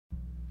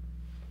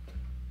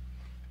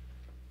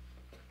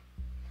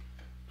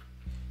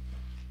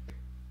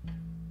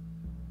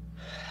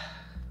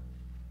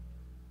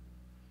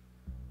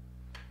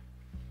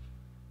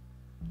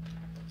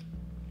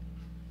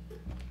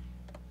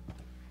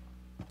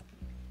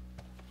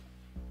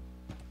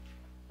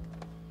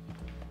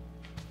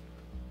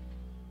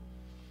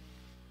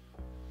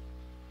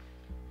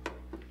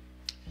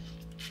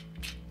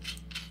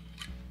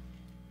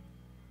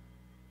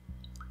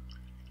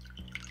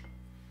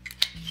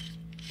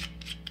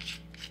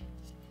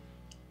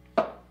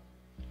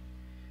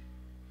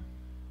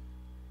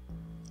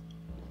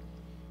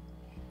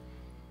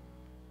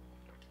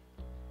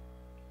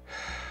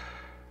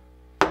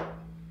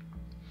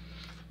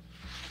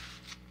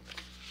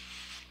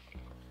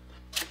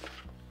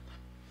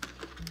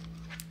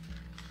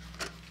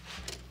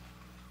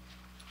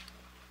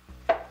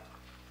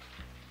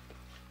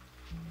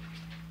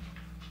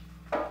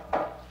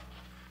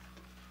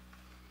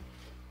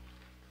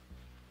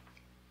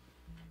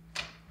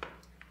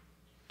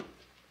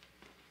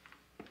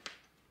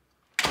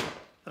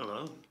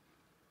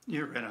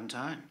You're right on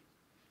time.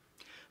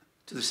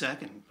 To the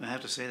second. I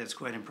have to say that's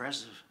quite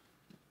impressive.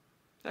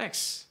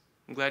 Thanks.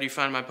 I'm glad you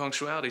find my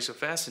punctuality so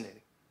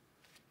fascinating.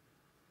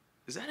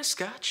 Is that a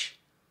scotch?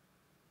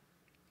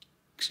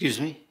 Excuse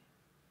me?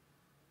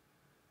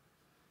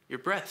 Your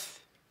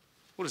breath.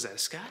 What is that, a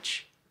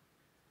scotch?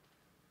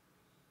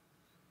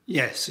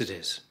 Yes, it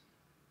is.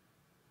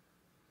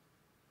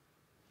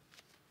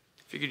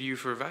 Figured you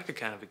for a vodka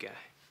kind of a guy.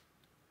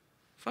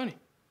 Funny.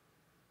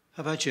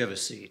 How about you have a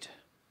seat?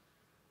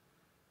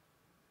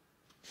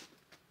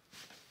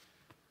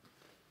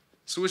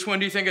 So which one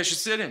do you think I should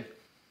sit in?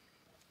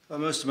 Well,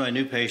 most of my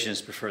new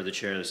patients prefer the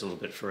chair that's a little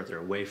bit further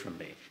away from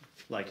me.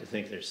 Like to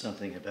think there's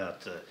something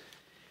about the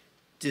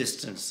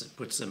distance that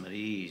puts them at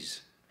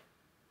ease.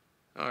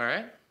 All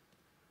right.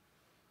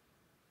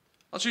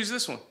 I'll choose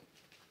this one.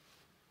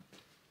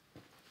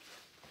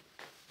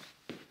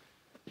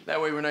 That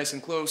way we're nice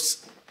and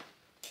close.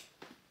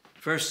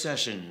 First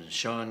session,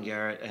 Sean,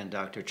 Garret, and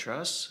Dr.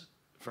 Truss,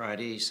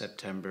 Friday,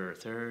 September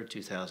 3rd,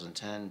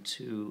 2010,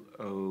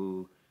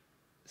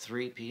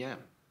 2:03 p.m.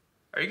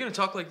 Are you going to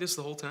talk like this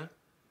the whole time?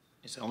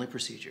 It's the only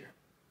procedure.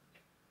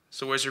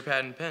 So where's your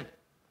pad and pen?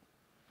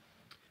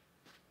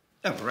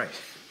 Oh, right.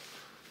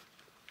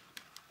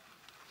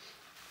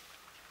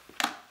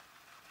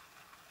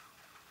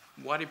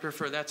 Why do you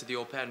prefer that to the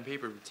old pad and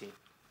paper routine?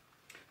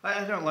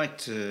 I don't like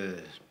to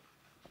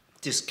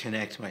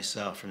disconnect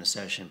myself from the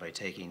session by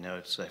taking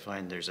notes. I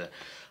find there's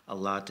a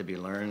lot to be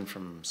learned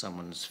from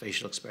someone's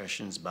facial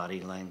expressions,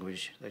 body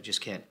language. I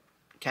just can't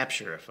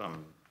capture if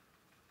I'm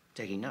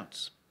taking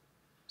notes.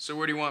 So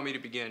where do you want me to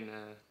begin?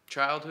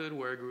 Childhood,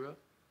 where I grew up?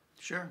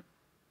 Sure.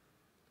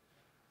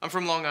 I'm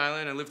from Long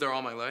Island. I lived there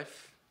all my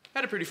life.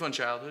 Had a pretty fun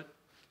childhood.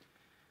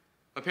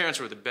 My parents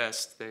were the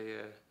best. They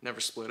never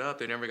split up.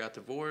 They never got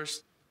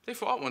divorced. They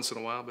fought once in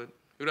a while, but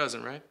who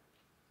doesn't, right?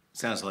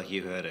 Sounds like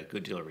you had a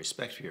good deal of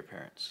respect for your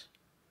parents.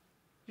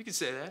 You could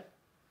say that.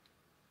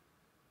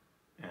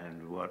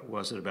 And what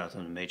was it about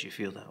them that made you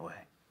feel that way?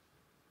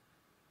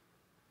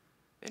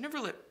 They never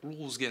let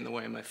rules get in the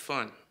way of my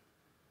fun.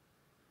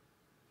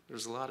 There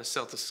was a lot of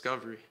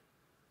self-discovery.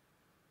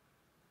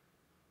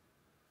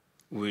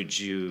 Would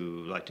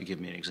you like to give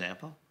me an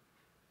example?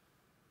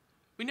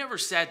 We never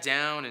sat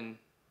down and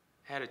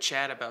had a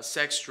chat about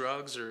sex,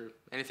 drugs, or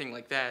anything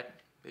like that.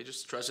 They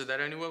just trusted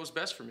that I knew what was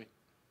best for me.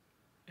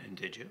 And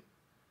did you?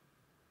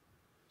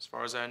 As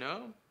far as I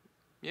know,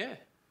 yeah.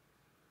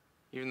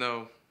 Even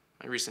though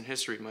my recent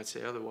history might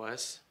say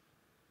otherwise.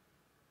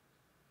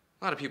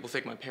 A lot of people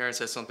think my parents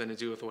had something to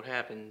do with what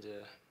happened.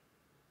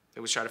 They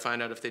always try to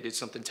find out if they did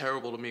something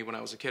terrible to me when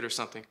I was a kid or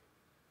something.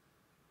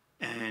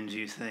 And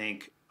you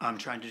think I'm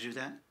trying to do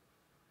that?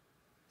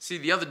 See,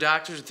 the other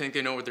doctors think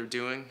they know what they're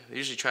doing. They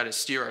usually try to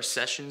steer our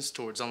sessions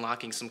towards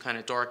unlocking some kind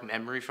of dark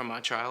memory from my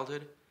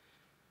childhood.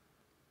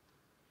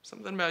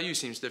 Something about you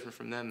seems different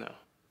from them, though.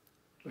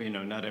 Well, you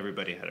know, not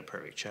everybody had a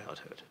perfect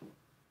childhood.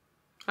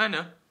 I know.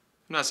 I'm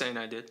not saying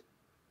I did.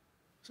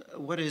 So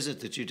what is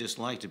it that you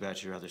disliked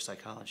about your other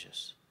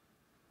psychologists?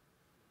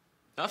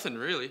 Nothing,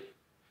 really.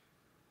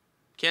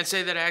 Can't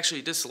say that I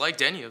actually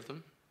disliked any of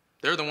them.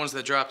 They're the ones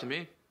that dropped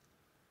me.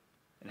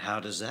 And how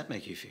does that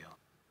make you feel?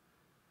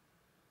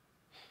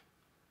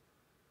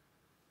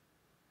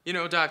 You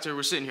know, Doctor,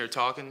 we're sitting here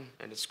talking,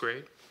 and it's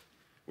great.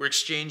 We're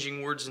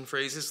exchanging words and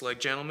phrases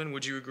like gentlemen.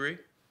 Would you agree?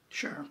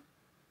 Sure.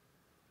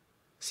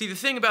 See, the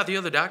thing about the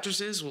other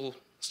doctors is we'll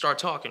start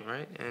talking,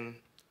 right? And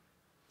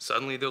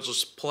suddenly they'll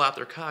just pull out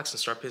their cocks and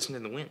start pissing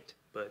in the wind.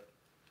 But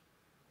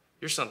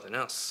you're something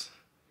else.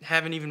 You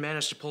haven't even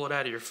managed to pull it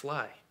out of your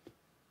fly.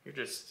 You're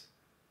just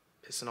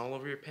pissing all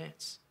over your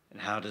pants.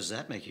 And how does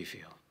that make you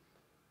feel?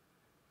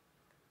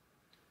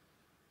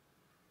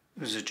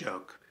 It was a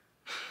joke.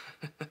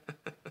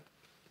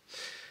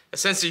 A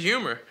sense of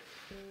humor.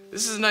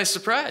 This is a nice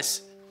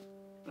surprise.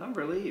 I'm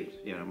relieved.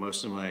 You know,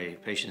 most of my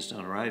patients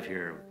don't arrive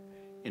here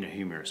in a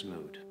humorous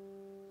mood.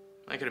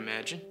 I could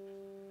imagine.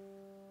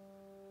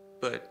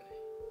 But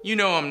you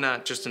know I'm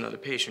not just another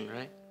patient,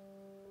 right?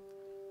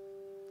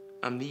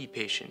 I'm the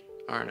patient,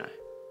 aren't I?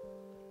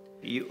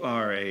 You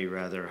are a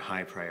rather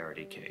high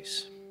priority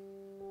case.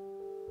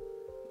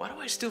 Why do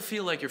I still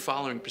feel like you're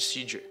following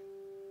procedure?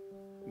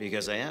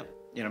 Because I am.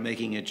 You know,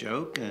 making a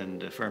joke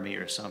and affirming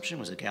your assumption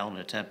was a gallant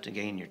attempt to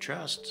gain your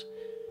trust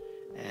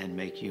and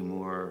make you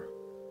more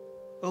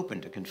open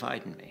to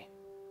confide in me.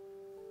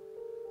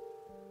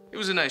 It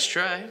was a nice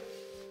try,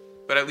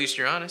 but at least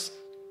you're honest.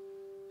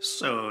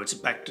 So it's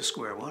back to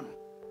square one.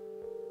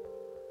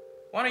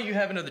 Why don't you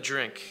have another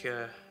drink?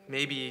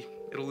 Maybe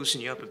it'll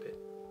loosen you up a bit.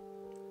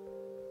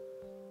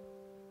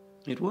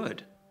 It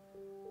would.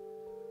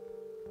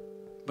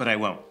 But I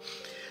won't.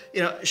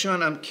 You know,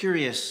 Sean, I'm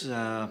curious,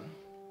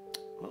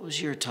 what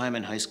was your time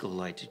in high school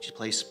like? Did you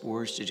play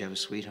sports? Did you have a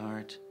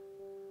sweetheart?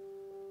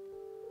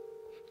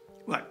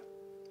 What?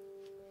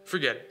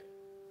 Forget it.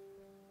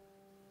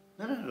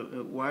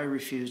 No. Why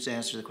refuse to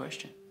answer the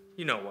question?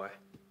 You know why.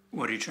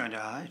 What are you trying to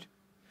hide?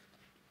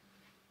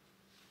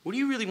 What do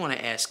you really want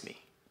to ask me?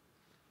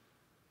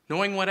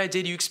 Knowing what I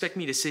did, you expect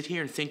me to sit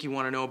here and think you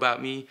want to know about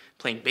me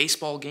playing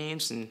baseball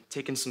games and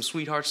taking some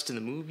sweethearts to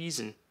the movies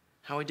and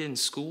how I did in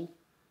school?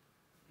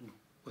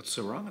 What's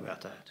so wrong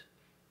about that?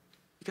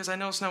 Because I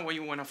know it's not what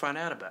you want to find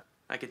out about.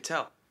 I could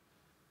tell.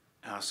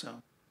 How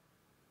so?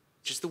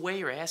 Just the way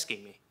you're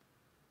asking me.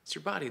 It's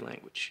your body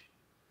language.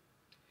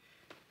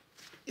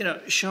 You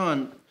know,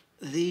 Sean,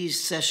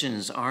 these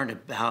sessions aren't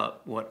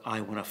about what I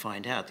want to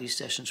find out. These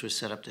sessions were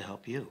set up to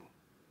help you.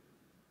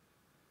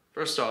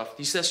 First off,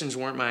 these sessions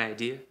weren't my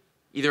idea.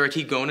 Either I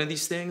keep going to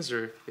these things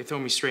or they throw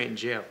me straight in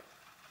jail.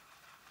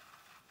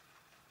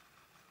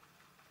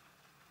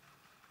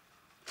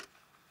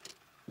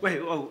 Wait,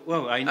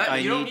 whoa,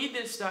 You don't need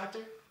this, Doctor.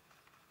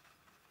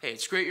 Hey,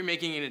 it's great you're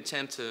making an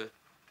attempt to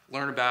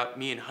learn about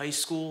me in high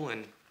school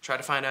and try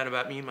to find out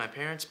about me and my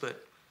parents,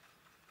 but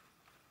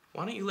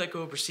why don't you let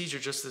go of procedure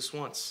just this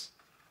once?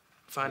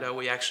 Find out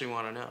what you actually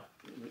want to know.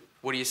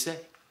 What do you say?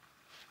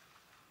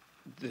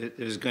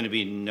 There's going to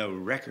be no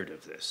record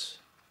of this.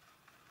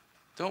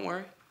 Don't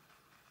worry.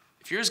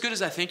 If you're as good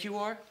as I think you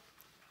are,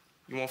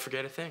 you won't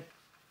forget a thing.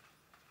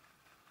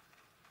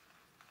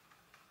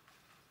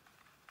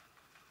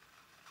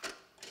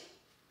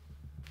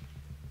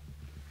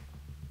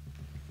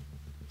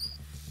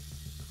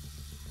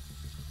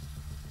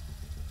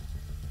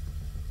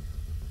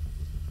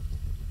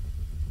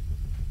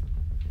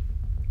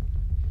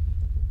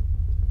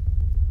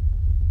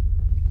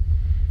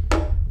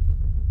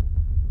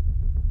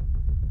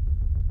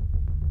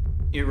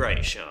 You're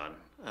right, Sean.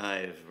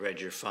 I've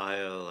read your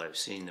file, I've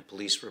seen the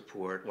police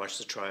report, watched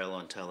the trial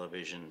on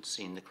television,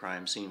 seen the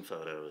crime scene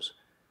photos.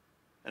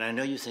 And I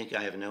know you think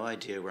I have no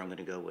idea where I'm going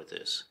to go with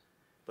this.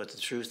 But the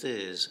truth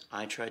is,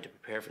 I tried to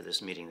prepare for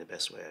this meeting the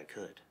best way I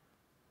could.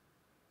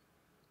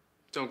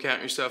 Don't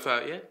count yourself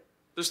out yet.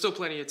 There's still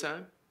plenty of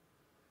time.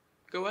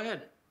 Go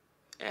ahead.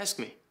 Ask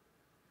me.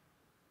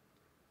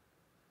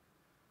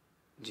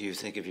 Do you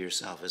think of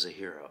yourself as a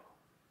hero?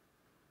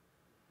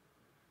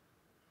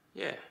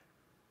 Yeah,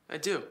 I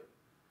do.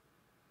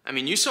 I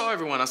mean, you saw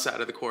everyone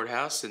outside of the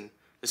courthouse and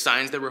the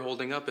signs they were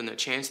holding up and the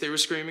chants they were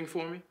screaming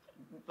for me.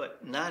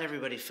 But not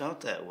everybody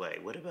felt that way.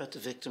 What about the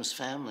victims'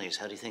 families?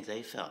 How do you think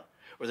they felt?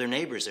 Or their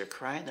neighbors, they're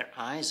crying their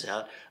eyes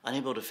out,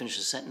 unable to finish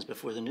a sentence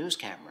before the news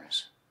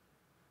cameras.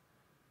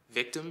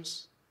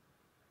 Victims?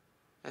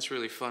 That's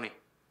really funny.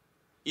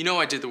 You know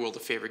I did the world a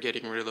favor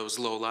getting rid of those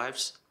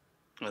lowlives.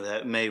 Well,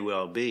 that may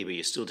well be, but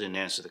you still didn't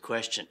answer the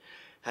question.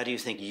 How do you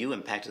think you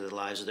impacted the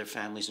lives of their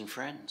families and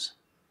friends?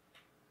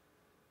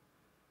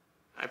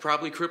 I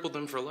probably crippled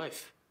them for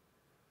life.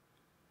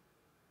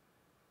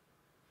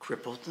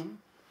 Crippled them?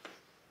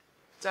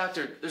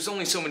 Doctor, there's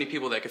only so many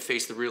people that could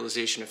face the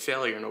realization of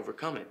failure and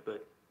overcome it,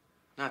 but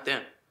not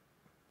them.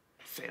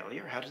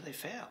 Failure? How do they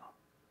fail?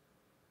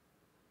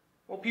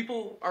 Well,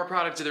 people are a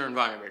product of their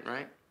environment,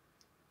 right?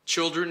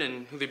 Children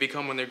and who they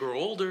become when they grow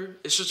older,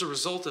 it's just a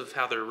result of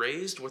how they're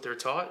raised, what they're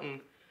taught,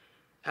 and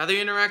how they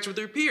interact with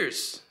their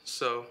peers.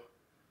 So,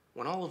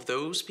 when all of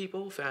those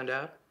people found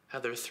out how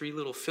their 3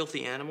 little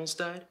filthy animals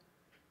died,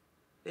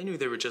 they knew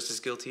they were just as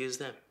guilty as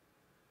them.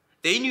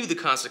 They knew the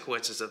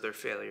consequences of their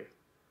failure.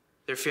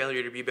 Their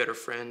failure to be better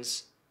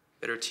friends,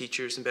 better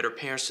teachers, and better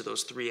parents to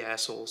those 3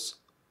 assholes.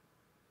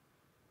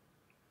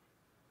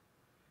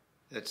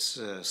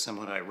 That's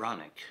somewhat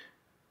ironic.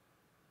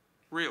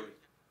 Really?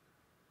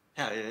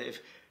 Yeah,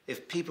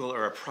 if people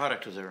are a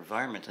product of their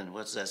environment, then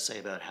what does that say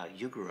about how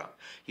you grew up?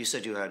 You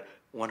said you had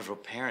wonderful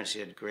parents, you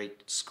had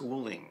great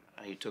schooling,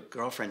 you took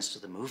girlfriends to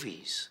the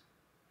movies.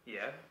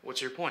 Yeah?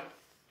 What's your point?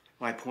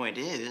 My point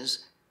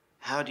is,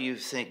 how do you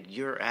think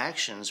your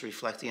actions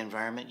reflect the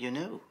environment you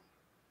knew?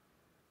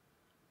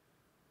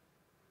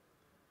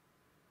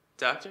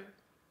 Doctor,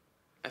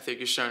 I think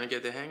you're starting to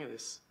get the hang of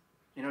this.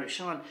 You know,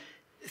 Sean,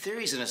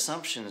 theories and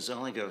assumptions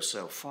only go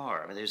so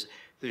far. I mean,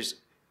 there's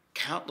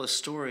countless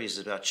stories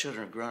about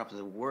children who've grown up in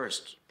the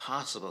worst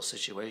possible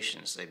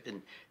situations. They've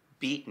been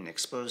beaten,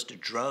 exposed to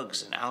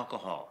drugs and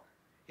alcohol.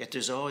 Yet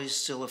there's always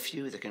still a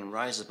few that can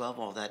rise above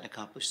all that and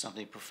accomplish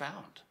something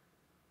profound.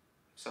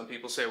 Some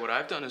people say what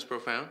I've done is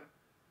profound.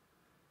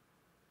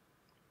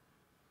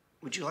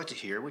 Would you like to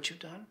hear what you've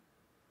done?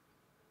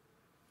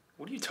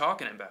 What are you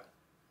talking about?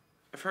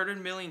 I've heard it a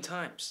million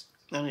times.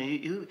 No,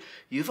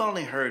 you've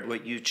only heard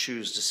what you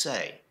choose to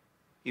say.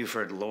 You've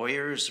heard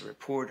lawyers,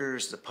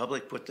 reporters, the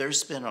public put their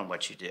spin on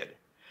what you did.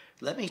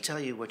 Let me tell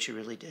you what you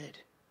really did.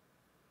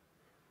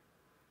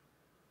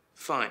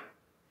 Fine.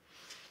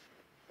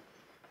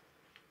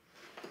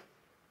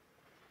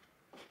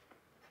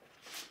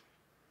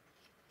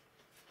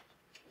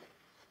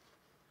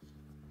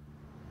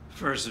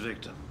 First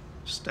victim,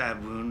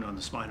 stab wound on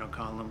the spinal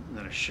column and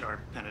then a sharp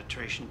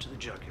penetration to the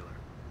jugular.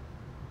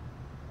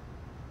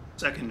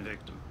 Second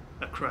victim,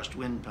 a crushed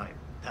windpipe,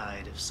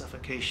 died of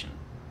suffocation.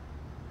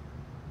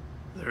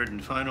 Third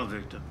and final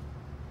victim,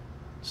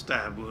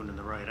 stab wound in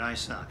the right eye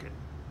socket,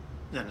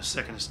 then a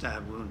second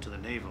stab wound to the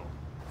navel.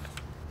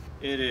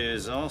 It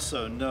is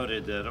also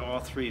noted that all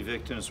 3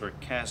 victims were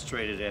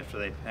castrated after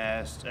they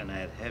passed and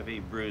had heavy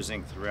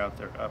bruising throughout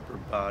their upper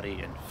body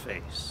and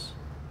face.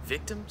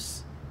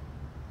 Victims?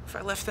 If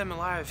I left them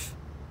alive,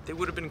 they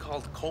would have been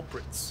called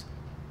culprits.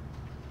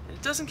 And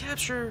it doesn't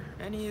capture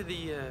any of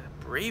the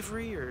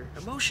bravery or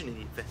emotion of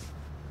the event.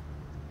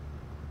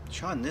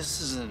 Sean, this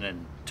isn't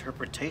an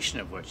interpretation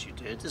of what you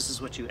did. This is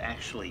what you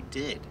actually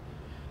did.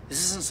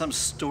 This isn't some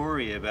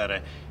story about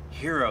a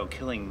hero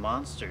killing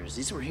monsters.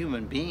 These were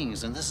human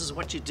beings, and this is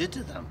what you did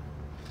to them.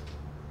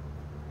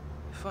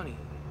 Funny.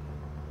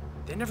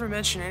 They never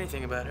mention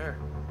anything about her.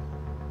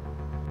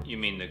 You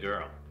mean the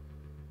girl?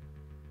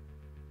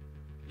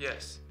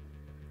 Yes.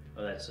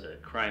 Well, that's a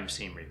crime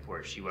scene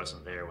report. She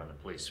wasn't there when the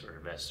police were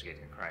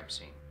investigating the crime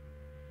scene.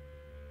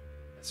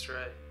 That's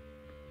right.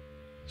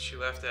 She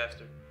left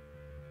after.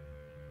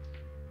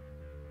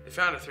 They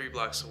found her 3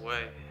 blocks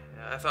away.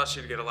 I thought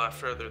she'd get a lot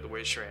further the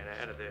way she ran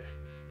out of there.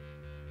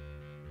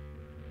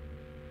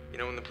 You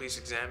know, when the police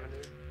examined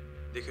her,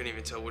 they couldn't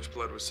even tell which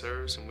blood was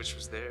hers and which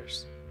was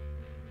theirs.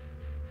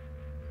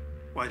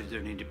 Why did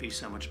there need to be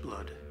so much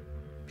blood?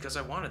 Because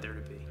I wanted there to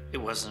be. It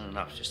wasn't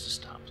enough just to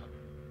stop them.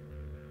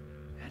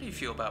 How do you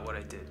feel about what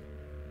I did?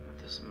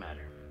 It doesn't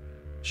matter.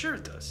 Sure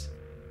it does.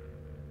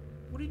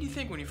 What did you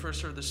think when you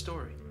first heard the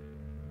story?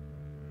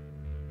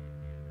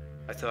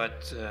 I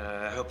thought,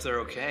 I hope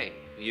they're okay,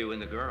 you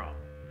and the girl.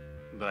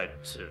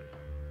 But to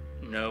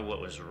know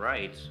what was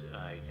right,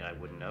 I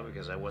wouldn't know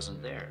because I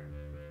wasn't there.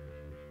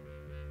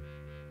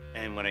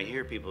 And when I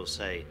hear people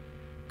say,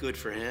 good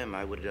for him,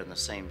 I would have done the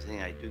same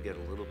thing, I do get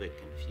a little bit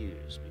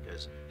confused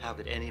because how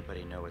could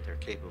anybody know what they're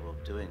capable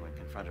of doing when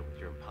confronted with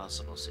your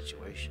impossible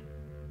situation?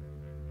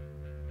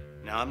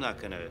 Now, I'm not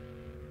going to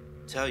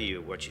tell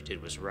you what you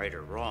did was right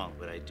or wrong,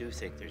 but I do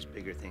think there's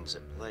bigger things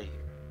at play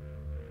here.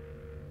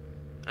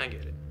 I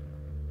get it.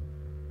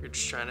 You're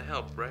just trying to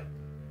help, right?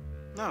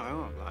 No, I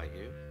won't lie to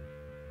you.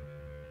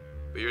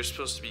 But you're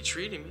supposed to be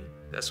treating me.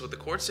 That's what the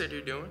court said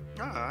you're doing.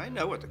 No, I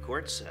know what the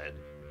court said.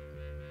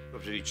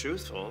 But to be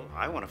truthful,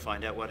 I want to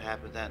find out what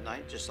happened that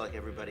night just like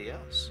everybody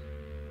else.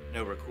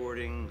 No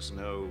recordings,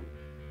 no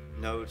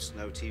notes,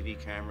 no TV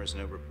cameras,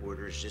 no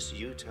reporters, just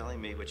you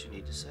telling me what you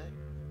need to say.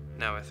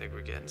 Now I think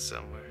we're getting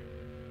somewhere.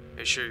 Are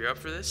you sure you're up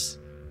for this?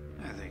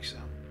 I think so.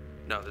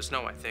 No, there's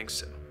no I think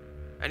so.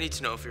 I need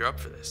to know if you're up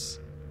for this.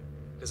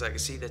 Because I can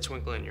see that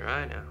twinkle in your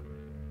eye now.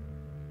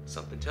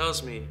 Something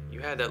tells me you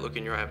had that look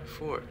in your eye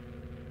before.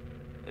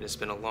 And it's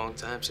been a long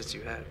time since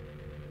you had it.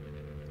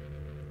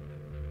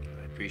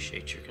 I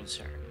appreciate your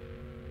concern.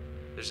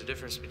 There's a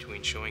difference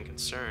between showing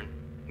concern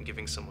and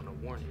giving someone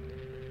a warning.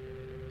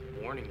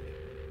 Warning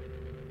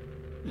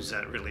you. Is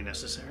that really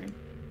necessary?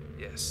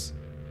 Yes.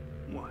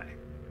 Why?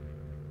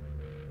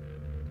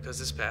 Because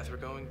this path we're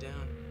going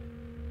down,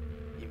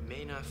 you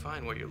may not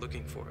find what you're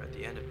looking for at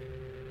the end of it.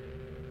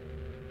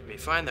 You may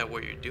find that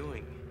what you're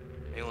doing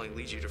may only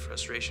lead you to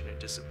frustration and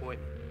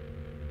disappointment.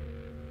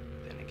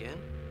 Then again,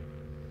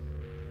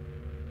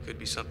 it could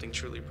be something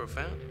truly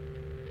profound.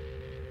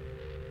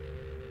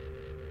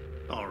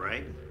 All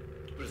right.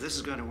 But if this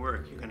is going to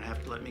work, you're going to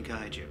have to let me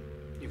guide you.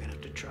 You're going to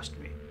have to trust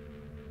me.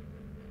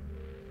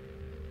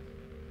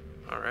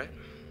 All right.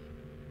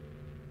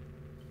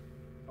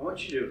 I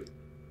want you to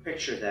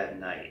picture that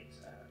night.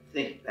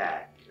 Think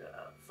back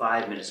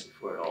 5 minutes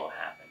before it all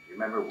happened. You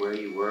remember where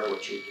you were,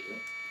 what you were doing?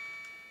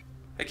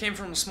 I came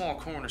from a small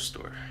corner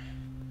store.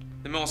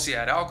 They mostly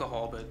had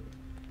alcohol, but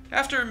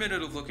after a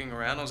minute of looking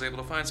around, I was able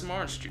to find some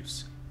orange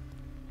juice.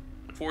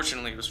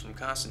 Unfortunately, it was from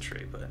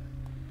concentrate, but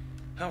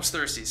I was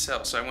thirsty as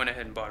hell, so I went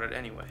ahead and bought it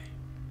anyway.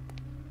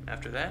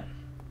 After that,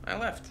 I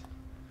left.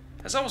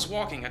 As I was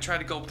walking, I tried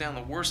to gulp down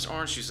the worst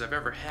orange juice I've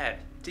ever had.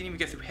 Didn't even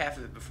get through half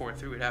of it before I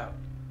threw it out.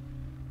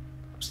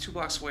 I was 2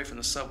 blocks away from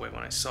the subway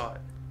when I saw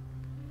it.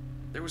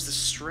 There was this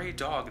stray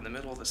dog in the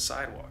middle of the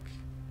sidewalk,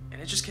 and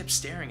it just kept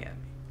staring at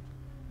me.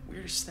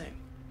 Weirdest thing.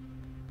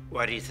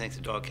 Why do you think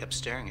the dog kept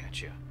staring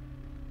at you?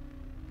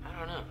 I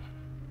don't know.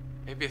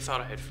 Maybe I thought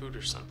I had food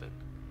or something.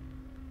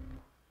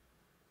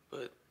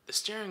 But the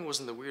staring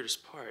wasn't the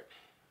weirdest part.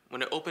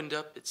 When it opened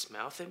up its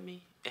mouth at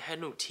me, it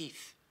had no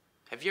teeth.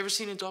 Have you ever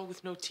seen a dog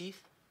with no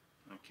teeth?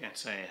 I can't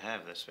say I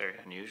have. That's very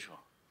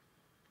unusual.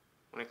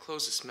 When it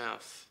closed its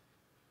mouth,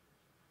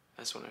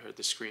 that's when I heard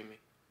the screaming.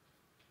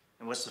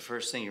 And what's the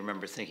first thing you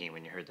remember thinking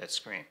when you heard that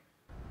scream?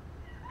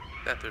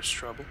 That there's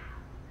trouble.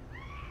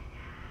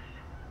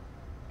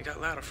 It got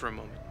louder for a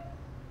moment.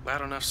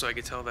 Loud enough so I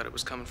could tell that it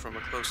was coming from a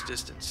close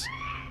distance.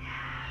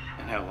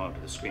 And how long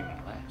did the screaming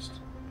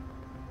last?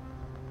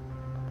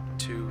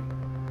 2,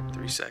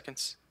 3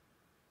 seconds.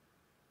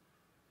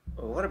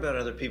 Well, what about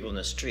other people in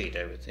the street?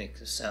 I would think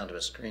the sound of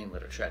a scream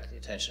would attract the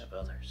attention of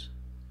others.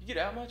 You get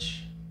out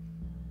much?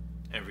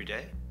 Every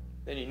day?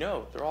 Then you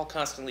know, they're all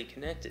constantly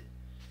connected.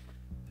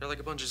 They're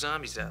like a bunch of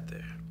zombies out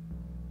there.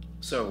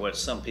 So what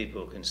some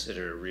people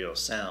consider real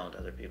sound,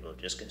 other people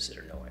just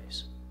consider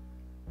noise.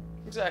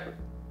 Exactly.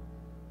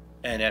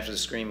 And after the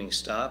screaming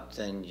stopped,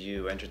 then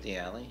you entered the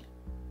alley?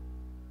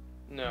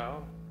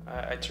 No,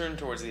 I turned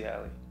towards the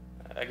alley.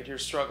 I could hear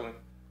struggling.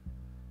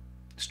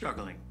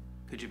 Struggling?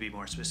 Could you be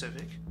more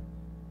specific?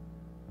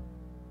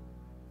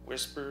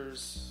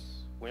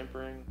 Whispers,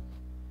 whimpering.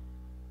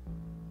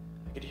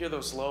 I could hear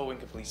those low,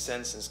 incomplete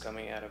sentences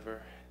coming out of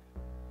her.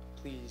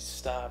 please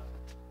stop.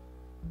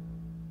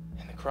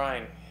 And the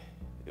crying,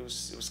 it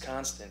was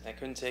constant. I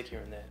couldn't take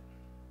hearing that.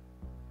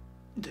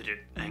 Did it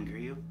anger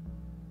you?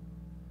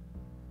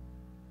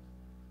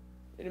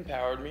 It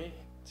empowered me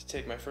to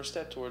take my first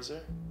step towards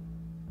her.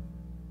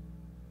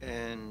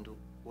 And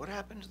what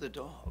happened to the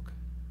dog?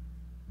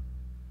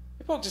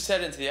 He poked his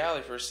head into the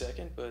alley for a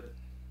second, but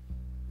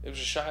it was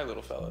a shy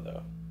little fella,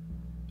 though.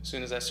 As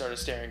soon as I started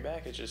staring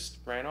back, it just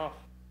ran off.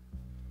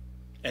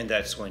 And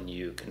that's when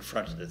you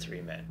confronted the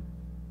three men?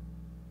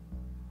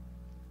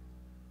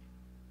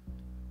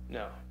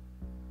 No.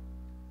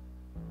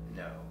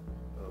 No.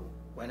 Oh,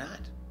 why not?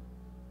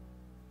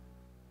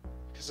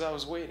 Because I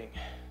was waiting.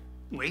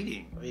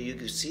 Waiting? Well, you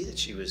could see that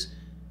she was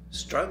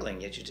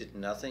struggling, yet you did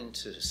nothing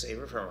to save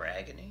her from her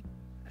agony?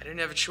 I didn't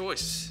have a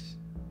choice.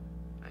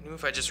 I knew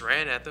if I just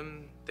ran at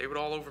them, they would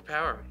all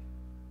overpower me.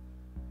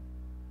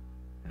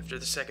 After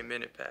the second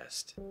minute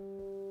passed.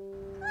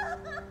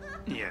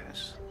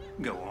 Yes.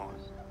 Go on.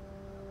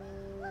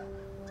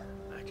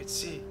 I could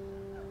see.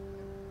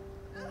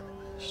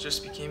 She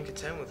just became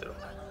content with it all.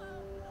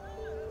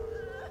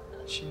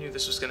 She knew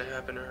this was going to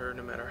happen to her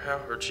no matter how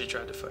hard she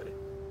tried to fight it.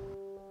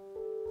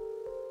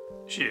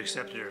 She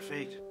accepted her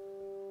fate.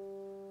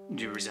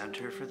 Do you resent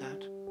her for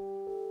that?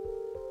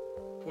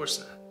 Of course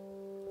not.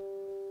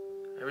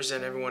 I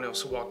resent everyone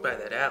else who walked by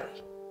that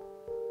alley.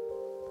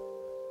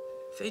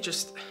 If they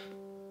just...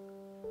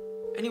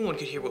 Anyone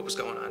could hear what was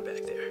going on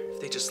back there, if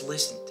they just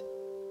listened.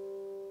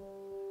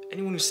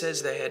 Anyone who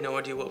says they had no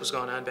idea what was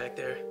going on back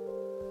there,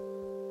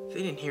 if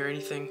they didn't hear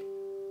anything,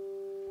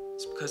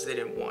 it's because they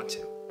didn't want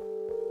to.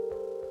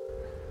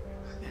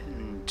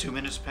 And 2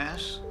 minutes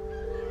pass?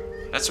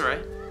 That's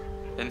right.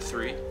 Then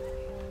 3,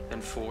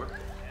 then 4,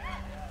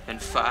 then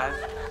 5,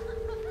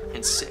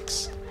 and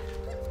 6.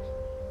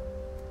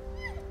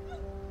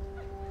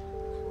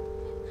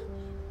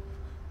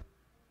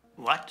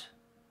 What?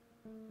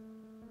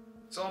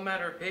 It's all a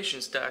matter of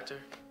patience, Doctor.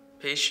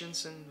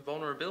 Patience and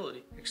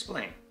vulnerability.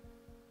 Explain.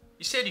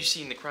 You said you've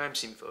seen the crime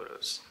scene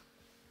photos.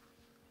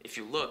 If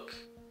you look,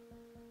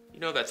 you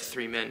know that the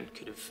 3 men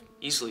could have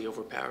easily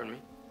overpowered me.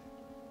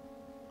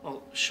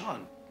 Well,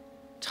 Sean,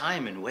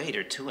 time and weight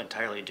are 2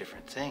 entirely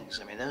different things.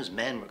 I mean, those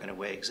men were going to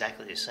weigh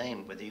exactly the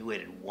same whether you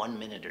waited 1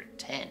 minute or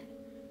 10.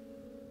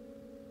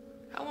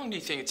 How long do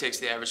you think it takes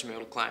the average male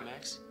to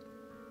climax?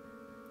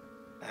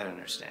 I don't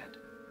understand.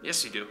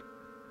 Yes, you do.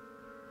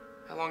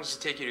 How long does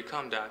it take you to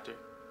come, Doctor?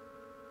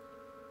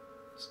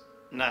 It's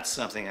not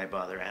something I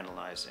bother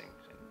analyzing.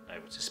 I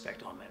would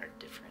suspect all men are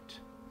different.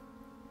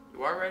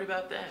 You are right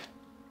about that.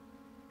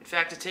 In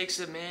fact, it takes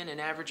a man an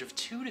average of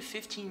 2 to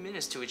 15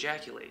 minutes to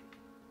ejaculate.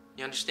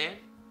 You understand?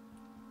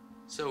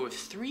 So if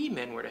 3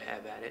 men were to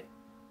have at it,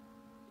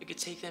 it could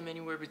take them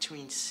anywhere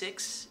between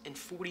 6 and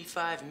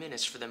 45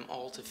 minutes for them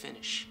all to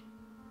finish.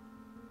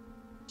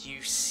 Do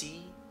you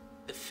see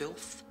the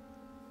filth?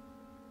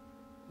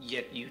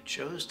 Yet you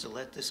chose to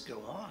let this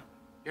go on.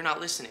 You're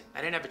not listening.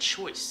 I didn't have a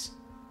choice.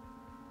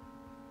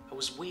 I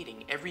was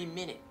waiting every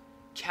minute,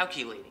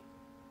 calculating.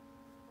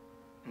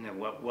 And then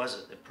what was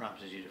it that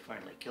prompted you to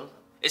finally kill them?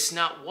 It's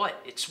not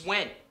what, it's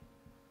when.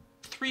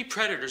 3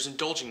 predators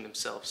indulging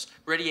themselves,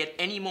 ready at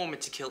any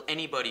moment to kill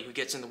anybody who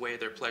gets in the way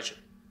of their pleasure.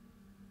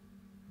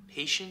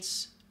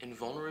 Patience and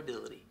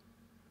vulnerability.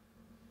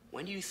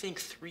 When do you think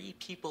 3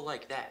 people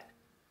like that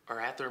are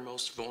at their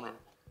most vulnerable?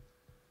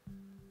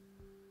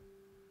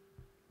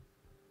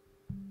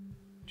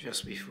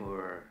 Just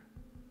before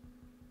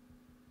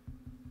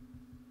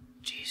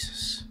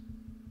Jesus.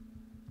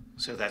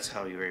 So that's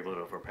how you were able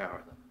to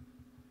overpower them.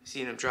 I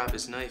seen him drop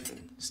his knife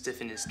and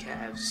stiffen his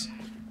calves.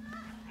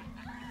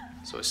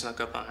 So I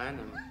snuck up behind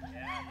them.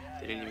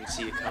 They didn't even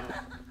see it coming.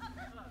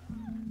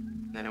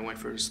 Then I went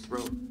for his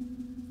throat.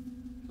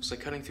 It was like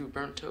cutting through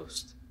burnt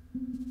toast.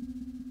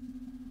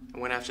 I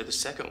went after the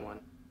second one,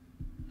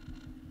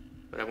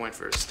 but I went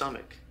for his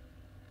stomach,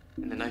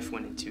 and the knife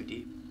went in too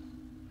deep.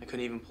 I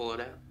couldn't even pull it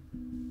out.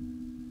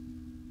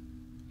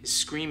 His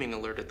screaming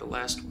alerted the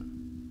last one,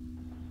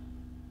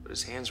 but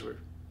his hands were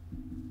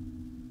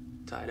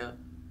tied up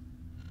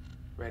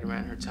right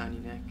around her tiny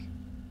neck.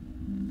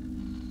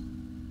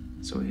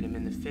 So I hit him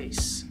in the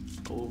face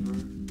over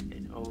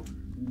and over.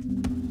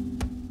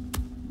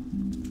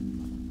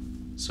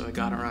 So I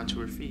got her onto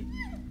her feet.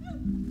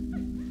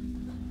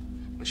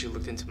 When she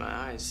looked into my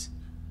eyes,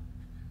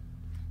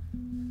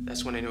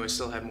 that's when I knew I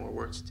still had more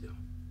work to do.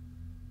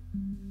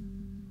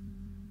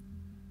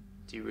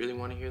 Do you really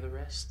want to hear the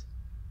rest?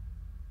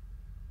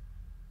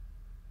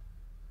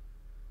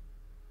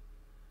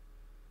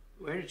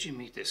 Where did you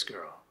meet this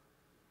girl?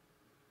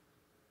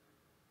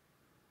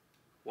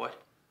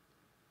 What?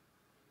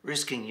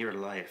 Risking your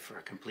life for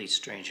a complete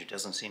stranger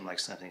doesn't seem like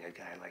something a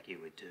guy like you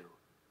would do.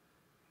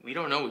 We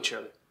don't know each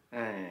other.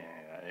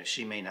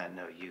 She may not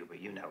know you,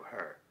 but you know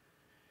her.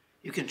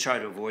 You can try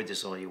to avoid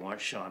this all you want,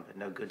 Sean, but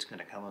no good's going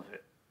to come of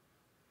it.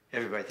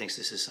 Everybody thinks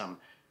this is some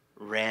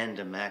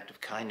random act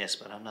of kindness,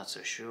 but I'm not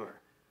so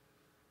sure.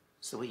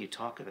 It's the way you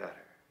talk about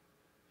her.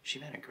 She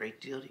meant a great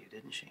deal to you,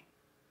 didn't she?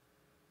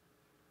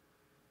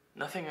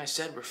 Nothing I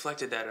said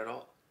reflected that at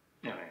all.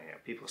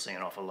 People say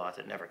an awful lot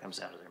that never comes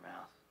out of their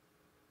mouth.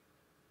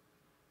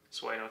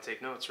 That's why you don't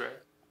take notes, right?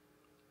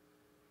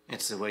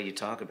 It's the way you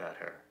talk about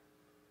her.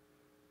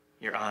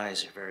 Your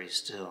eyes are very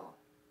still,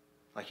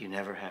 like you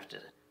never have to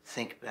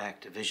think back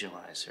to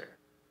visualize her.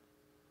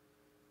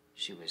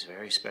 She was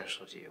very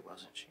special to you,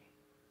 wasn't she?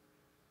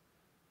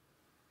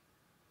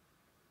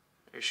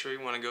 Are you sure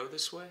you want to go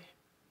this way?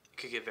 It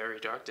could get very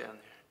dark down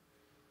there.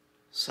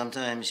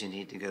 Sometimes you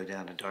need to go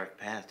down a dark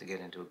path to get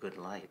into a good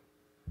light.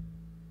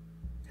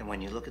 And when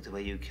you look at the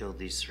way you killed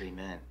these 3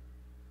 men,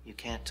 you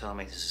can't tell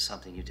me this is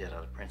something you did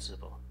out of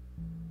principle.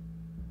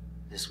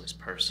 This was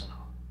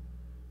personal.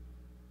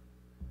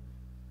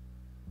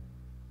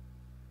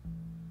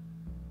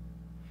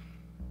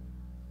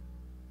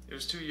 It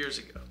was 2 years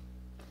ago.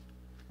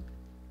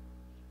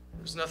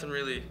 There was nothing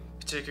really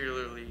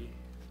particularly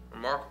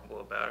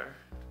remarkable about her.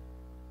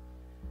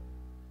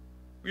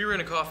 We were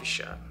in a coffee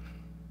shop.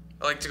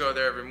 I like to go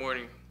there every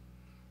morning.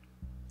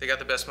 They got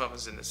the best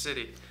muffins in the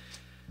city.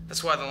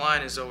 That's why the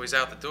line is always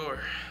out the door.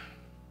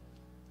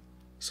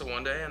 So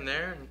one day I'm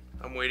there and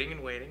I'm waiting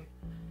and waiting.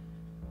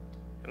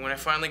 And when I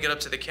finally get up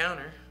to the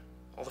counter,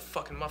 all the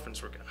fucking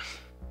muffins were gone.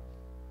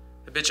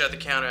 The bitch at the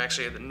counter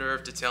actually had the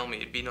nerve to tell me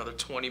it'd be another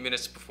 20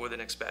 minutes before the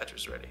next batch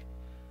was ready.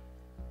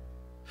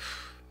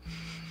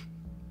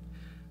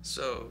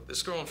 So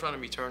this girl in front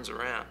of me turns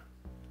around.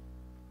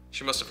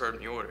 She must have heard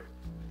me order.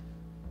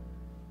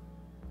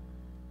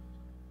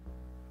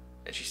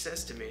 And she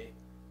says to me,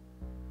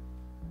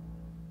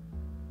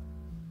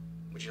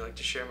 "Would you like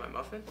to share my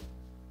muffin?"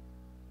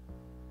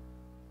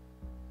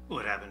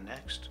 What happened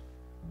next?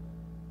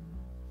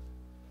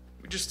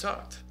 We just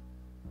talked.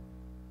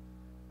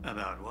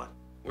 About what?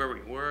 Where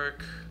we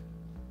work,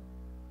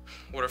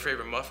 what our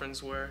favorite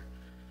muffins were.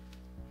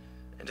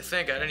 And to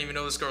think I didn't even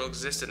know this girl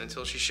existed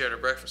until she shared her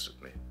breakfast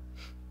with me.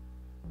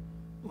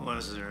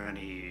 Was there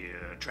any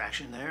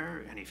attraction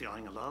there? Any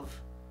feeling of love?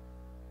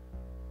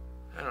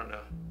 I don't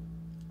know.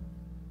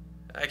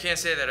 I can't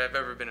say that I've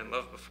ever been in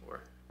love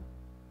before.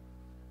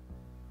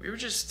 We were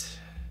just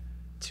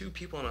 2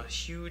 people in a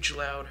huge,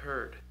 loud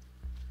herd.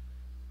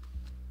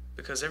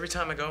 Because every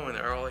time I go in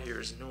there, all I hear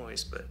is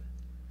noise, but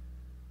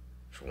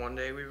for one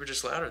day, we were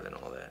just louder than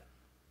all that.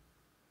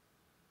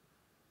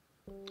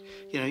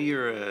 You know,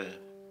 you're a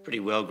pretty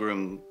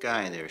well-groomed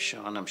guy there,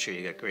 Sean. I'm sure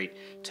you got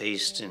great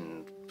taste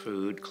in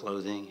food,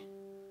 clothing.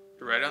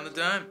 You're right on the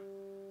dime.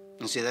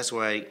 And see, that's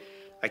why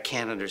I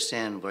can't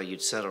understand why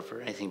you'd settle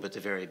for anything but the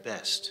very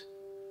best.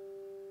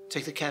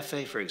 Take the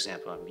cafe, for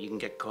example. You can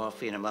get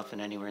coffee and a muffin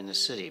anywhere in the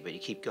city, but you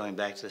keep going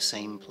back to the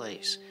same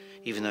place,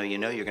 even though you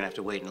know you're going to have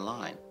to wait in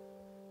line.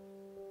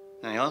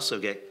 And I also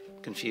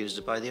get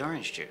confused by the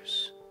orange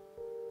juice.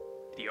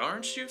 The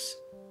orange juice?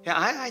 Yeah,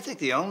 I think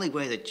the only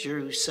way that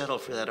you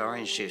settled for that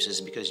orange juice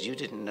is because you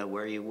didn't know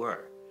where you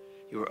were.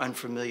 You were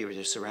unfamiliar with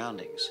your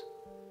surroundings.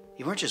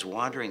 You weren't just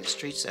wandering the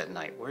streets that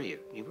night, were you?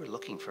 You were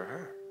looking for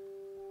her.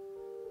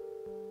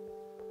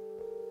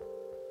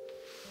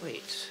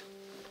 Wait.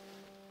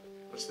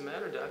 What's the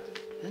matter, Doctor?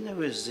 Then there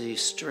was the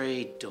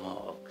stray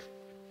dog.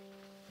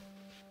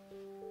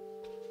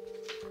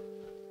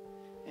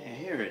 Yeah,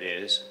 here it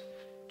is.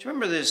 Do you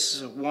remember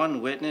this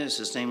one witness?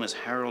 His name was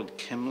Harold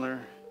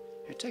Kimmler.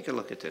 Here, take a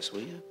look at this,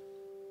 will you?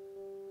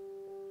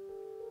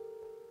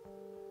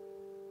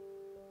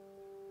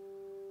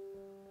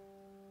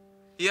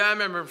 Yeah, I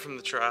remember him from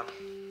the trial.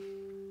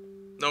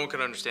 No one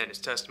could understand his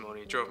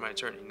testimony. It drove my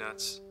attorney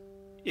nuts.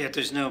 Yet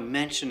there's no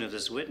mention of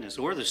this witness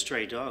or the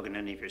stray dog in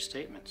any of your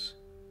statements.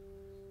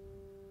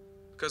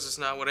 Because it's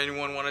not what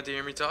anyone wanted to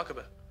hear me talk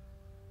about.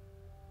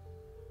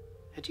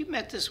 Had you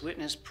met this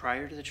witness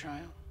prior to the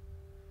trial?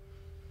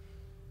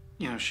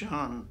 You know,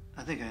 Sean,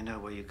 I think I know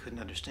why you couldn't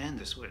understand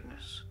this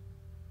witness.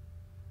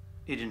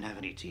 He didn't have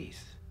any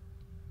teeth.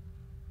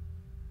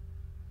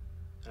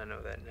 I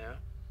know that now.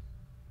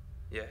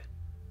 Yeah.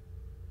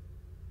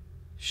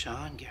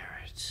 Sean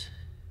Garret.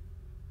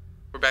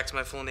 We're back to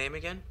my full name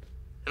again?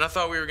 And I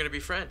thought we were going to be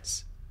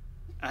friends.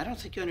 I don't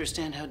think you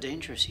understand how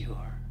dangerous you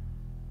are.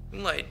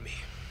 Enlighten me.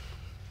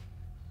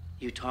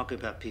 You talk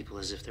about people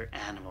as if they're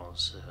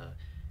animals,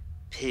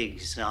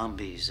 pigs,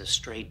 zombies, a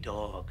stray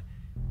dog.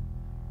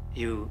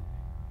 You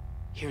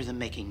hear them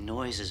making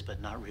noises but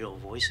not real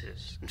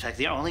voices. In fact,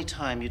 the only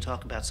time you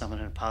talk about someone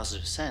in a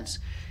positive sense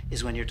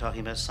is when you're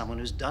talking about someone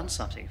who's done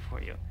something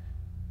for you.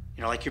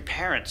 You know, like your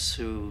parents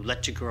who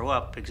let you grow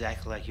up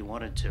exactly like you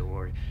wanted to,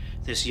 or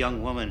this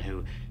young woman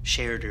who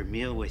shared her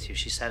meal with you.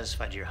 She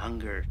satisfied your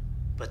hunger.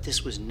 But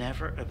this was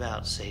never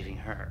about saving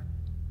her.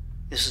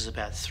 This is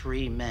about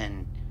 3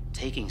 men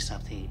taking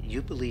something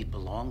you believe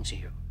belonged to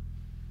you.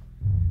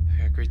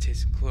 I got great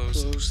taste in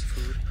clothes,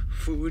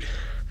 food.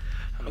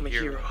 I'm a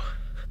hero.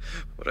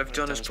 What I've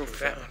done is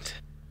profound.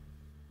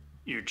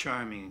 You're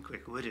charming and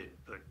quick-witted,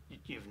 but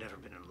you've never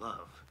been in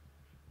love.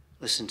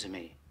 Listen to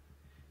me.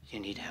 You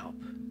need help.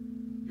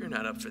 You're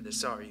not up for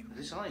this, are you?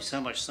 There's only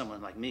so much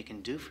someone like me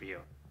can do for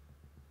you.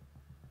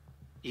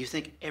 You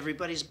think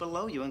everybody's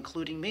below you,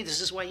 including me.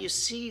 This is why you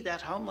see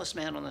that homeless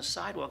man on the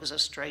sidewalk as a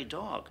stray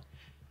dog.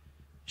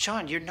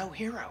 Sean, you're no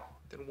hero.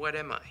 Then what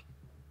am I?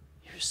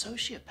 You're a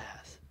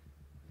sociopath.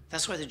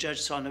 That's why the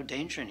judge saw no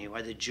danger in you,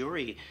 why the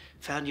jury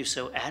found you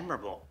so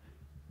admirable.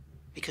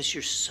 Because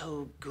you're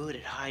so good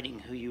at hiding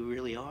who you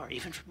really are,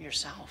 even from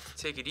yourself.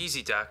 Take it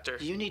easy, Doctor.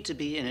 You need to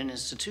be in an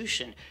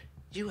institution.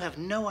 You have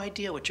no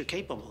idea what you're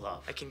capable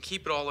of. I can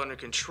keep it all under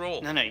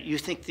control. No, you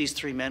think these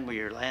 3 men were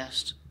your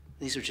last?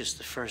 These are just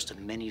the first of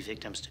many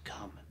victims to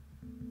come.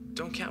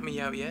 Don't count me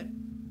out yet.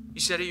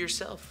 You said it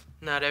yourself.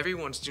 Not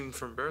everyone's doomed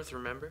from birth,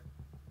 remember?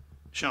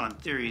 Sean,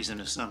 theories and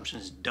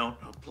assumptions don't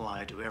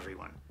apply to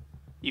everyone.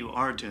 You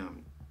are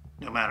doomed.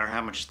 No matter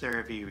how much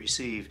therapy you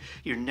receive,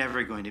 you're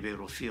never going to be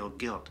able to feel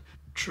guilt,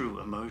 true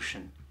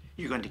emotion.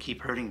 You're going to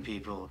keep hurting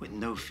people with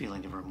no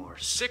feeling of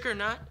remorse. Sick or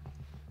not,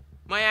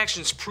 my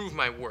actions prove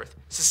my worth.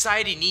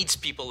 Society needs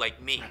people like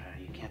me.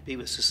 You can't be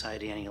with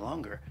society any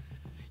longer.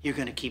 You're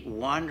going to keep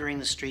wandering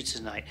the streets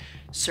at night,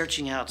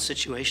 searching out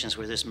situations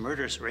where this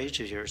murderous rage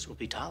of yours will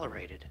be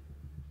tolerated.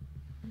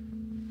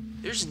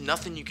 There's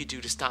nothing you could do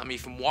to stop me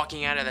from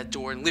walking out of that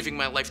door and living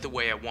my life the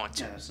way I want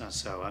to. No, it's not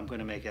so. I'm going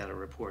to make out a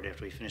report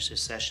after we finish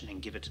this session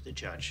and give it to the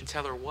judge. And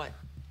tell her what?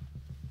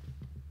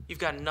 You've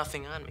got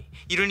nothing on me.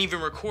 You don't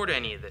even record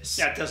any of this.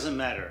 That doesn't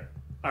matter.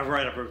 I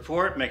write up a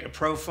report, make a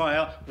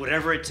profile,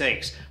 whatever it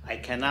takes. I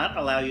cannot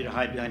allow you to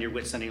hide behind your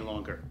wits any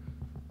longer.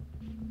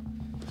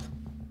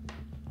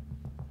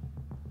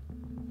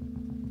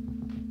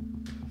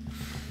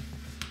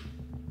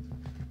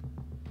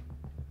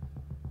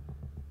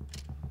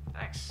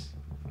 Thanks.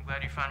 I'm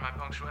glad you find my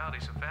punctuality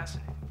so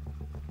fascinating.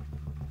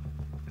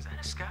 Is that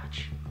a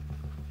scotch?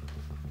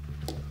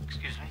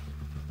 Excuse me?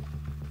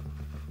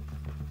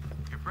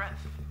 Your breath.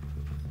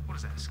 What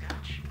is that, a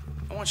scotch?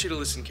 I want you to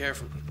listen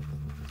carefully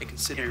and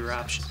consider your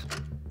options.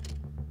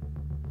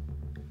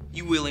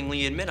 You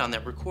willingly admit on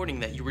that recording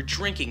that you were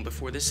drinking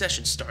before the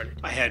session started.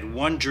 I had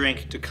 1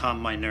 drink to calm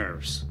my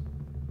nerves.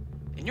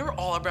 And you're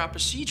all about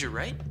procedure,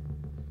 right?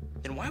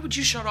 Then why would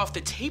you shut off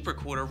the tape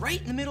recorder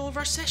right in the middle of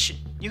our session?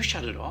 You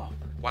shut it off.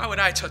 Why would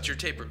I touch your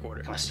tape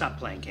recorder? Now stop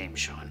playing games,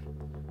 Sean.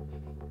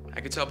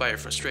 I could tell by your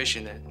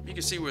frustration that you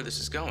can see where this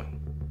is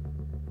going.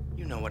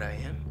 You know what I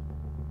am.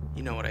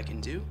 You know what I can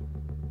do.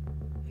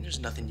 And there's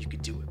nothing you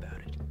could do about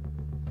it.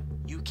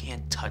 You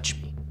can't touch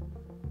me.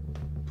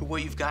 Put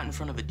what you've got in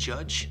front of a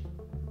judge,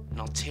 and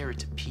I'll tear it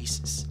to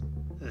pieces.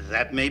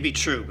 That may be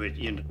true, but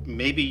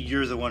maybe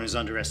you're the one who's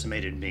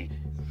underestimated me.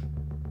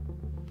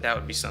 That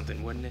would be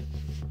something, wouldn't it?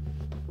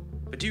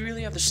 But do you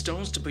really have the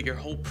stones to put your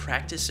whole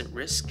practice at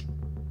risk?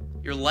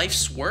 Your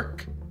life's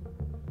work?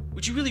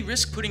 Would you really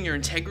risk putting your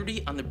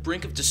integrity on the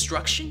brink of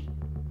destruction?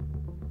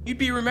 You'd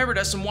be remembered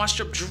as some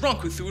washed-up drunk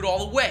who threw it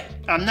all away.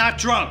 I'm not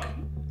drunk.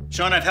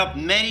 Sean, I've helped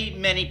many,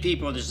 many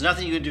people, and there's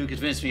nothing you can do to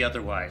convince me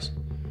otherwise.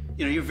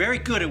 You know, you're very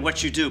good at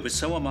what you do, but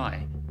so am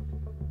I.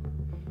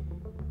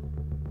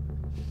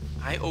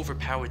 I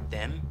overpowered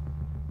them,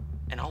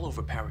 and I'll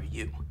overpower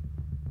you.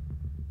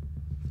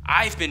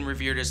 I've been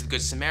revered as the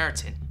Good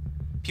Samaritan.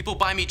 People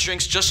buy me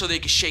drinks just so they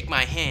can shake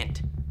my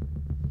hand.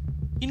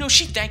 You know,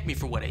 she thanked me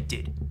for what I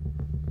did.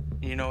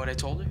 And you know what I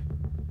told her?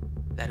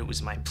 That it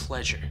was my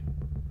pleasure.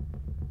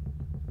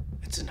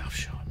 It's enough,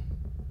 Sean.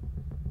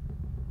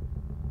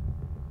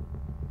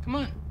 Come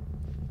on,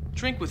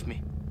 drink with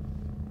me.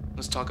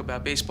 Let's talk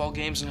about baseball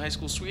games and high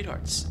school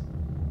sweethearts.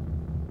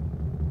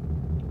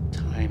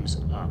 Time's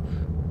up.